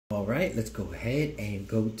All right, let's go ahead and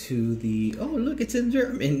go to the, oh look, it's in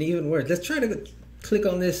German, even worse. Let's try to click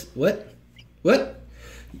on this. What?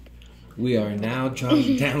 We are now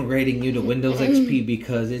downgrading you to Windows XP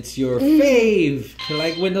because it's your fave to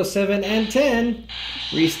like Windows 7 and 10.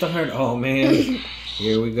 Restart, oh man,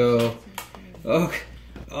 here we go.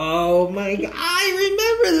 Oh my God,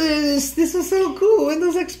 I remember this. This is so cool,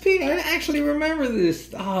 Windows XP, I actually remember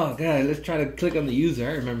this. Oh God, let's try to click on the user,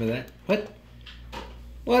 I remember that.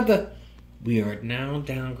 What the? We are now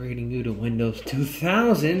downgrading you to Windows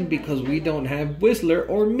 2000 because we don't have Whistler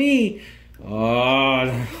or me. Oh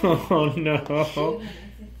no.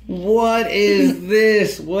 What is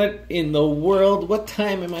this? What in the world? What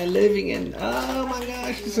time am I living in? Oh my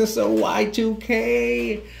gosh, this is so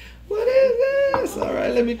Y2K. What is this?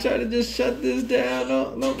 Alright, let me try to just shut this down.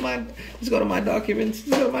 No, let's go to my documents.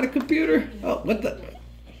 Let's go to my computer. Oh, what the?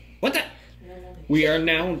 We are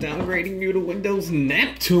now downgrading you to Windows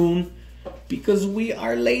Neptune because we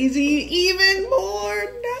are lazy even more.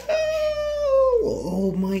 No!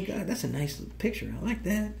 Oh my God, that's a nice picture. I like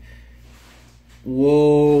that.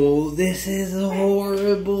 Whoa, this is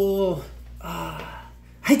horrible.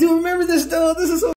 I do remember this though. This is so